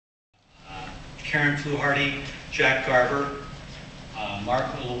Karen Fluharty, Jack Garver, Mark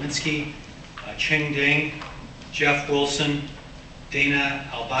Lewinsky, Cheng Ding, Jeff Wilson, Dana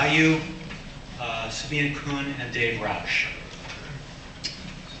Albayu, Sabina Kuhn, and Dave Rausch.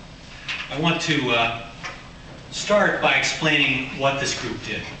 I want to start by explaining what this group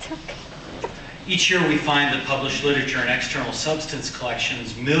did. Each year we find that published literature and external substance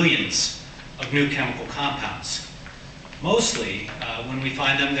collections millions of new chemical compounds. Mostly, when we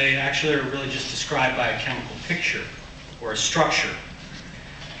find them, they actually are really just described by a chemical picture or a structure.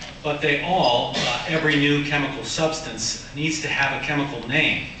 But they all, every new chemical substance needs to have a chemical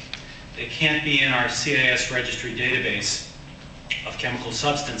name. They can't be in our CAS registry database of chemical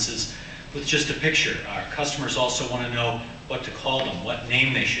substances with just a picture. Our customers also want to know what to call them, what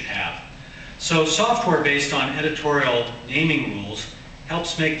name they should have. So software based on editorial naming rules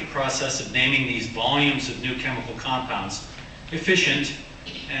helps make the process of naming these volumes of new chemical compounds efficient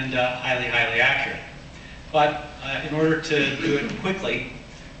and highly accurate. But in order to do it quickly,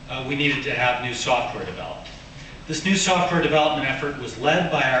 we needed to have new software developed. This new software development effort was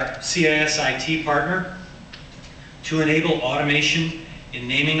led by our CAS IT partner to enable automation in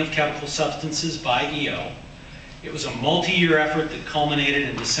naming of chemical substances by EO. It was a multi-year effort that culminated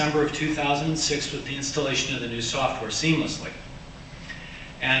in December of 2006 with the installation of the new software seamlessly.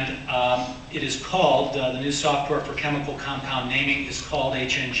 And it is called, the new software for chemical compound naming is called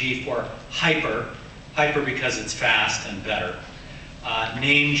HNG for Hyper because it's fast and better.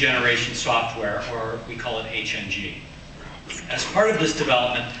 Name generation software, or we call it HNG. As part of this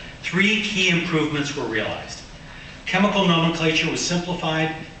development, 3 key improvements were realized. Chemical nomenclature was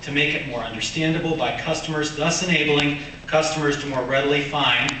simplified to make it more understandable by customers, thus enabling customers to more readily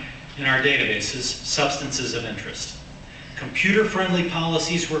find in our databases substances of interest. Computer-friendly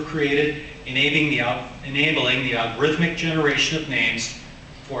policies were created, enabling the algorithmic generation of names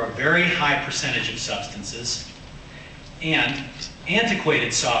for a very high percentage of substances, and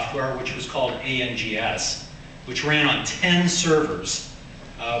antiquated software, which was called ANGS, which ran on 10 servers,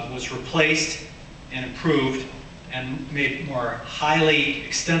 was replaced and improved and made more highly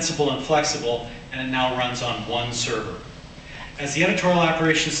extensible and flexible, and it now runs on 1 server. As the editorial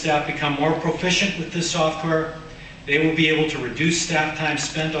operations staff become more proficient with this software, they will be able to reduce staff time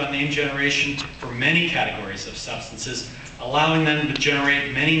spent on name generation for many categories of substances, allowing them to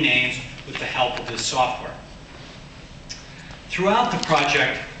generate many names with the help of this software. Throughout the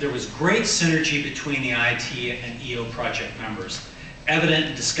project, there was great synergy between the IT and EO project members, evident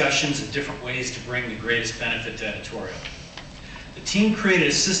in discussions of different ways to bring the greatest benefit to editorial. The team created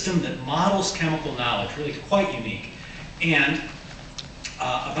a system that models chemical knowledge, really quite unique, and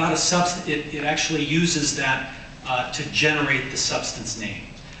about a substance, it actually uses that to generate the substance name.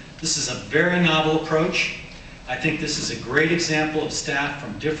 This is a very novel approach. I think this is a great example of staff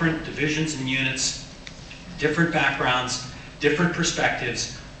from different divisions and units, different backgrounds, different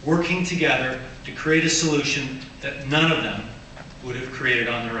perspectives, working together to create a solution that none of them would have created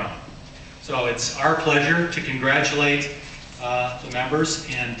on their own. So it's our pleasure to congratulate the members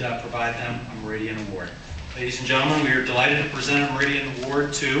and provide them a Meridian Award. Ladies and gentlemen, we are delighted to present a Meridian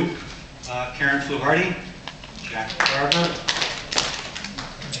Award to Karen Fluharty, Jack Garver,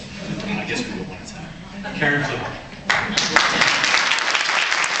 I guess we will one at a time. Karen Fluharty.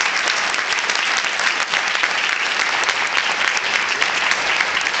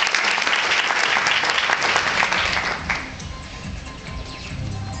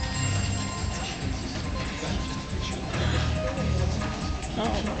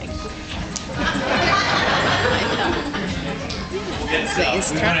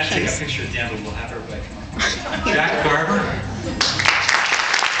 We want to take a picture at the end, but we'll have everybody come up. Jack Garver.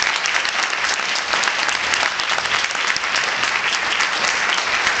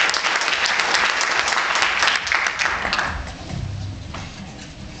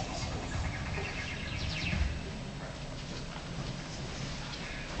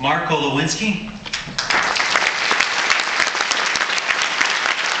 Mark Lewinsky.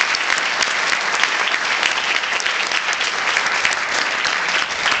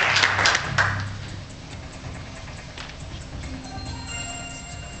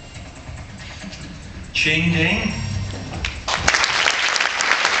 Cheng Ding.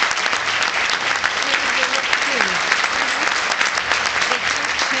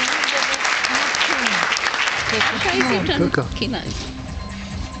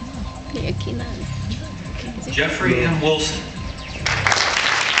 Jeffrey M. Wilson.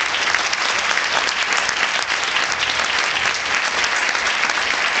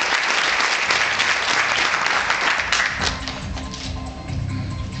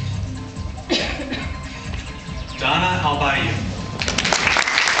 Dana Albayu.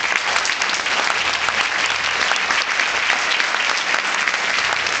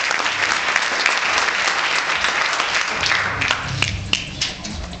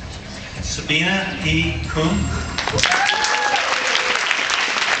 Hee Kuhn.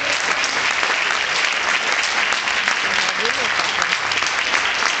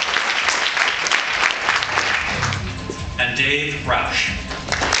 And Dave Roush.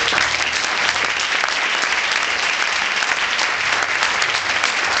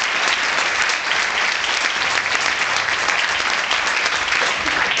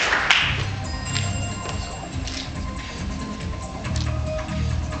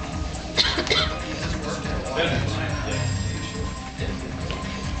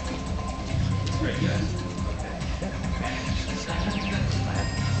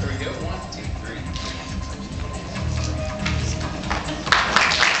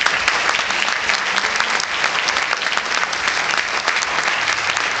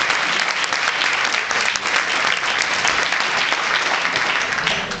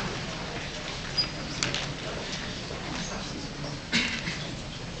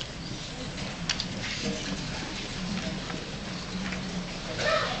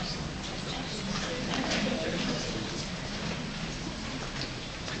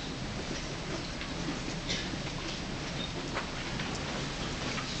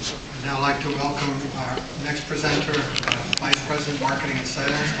 I'd now like to welcome our next presenter, Vice President, Marketing and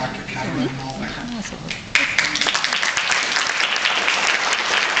Sales, Dr. Catherine Malbecker.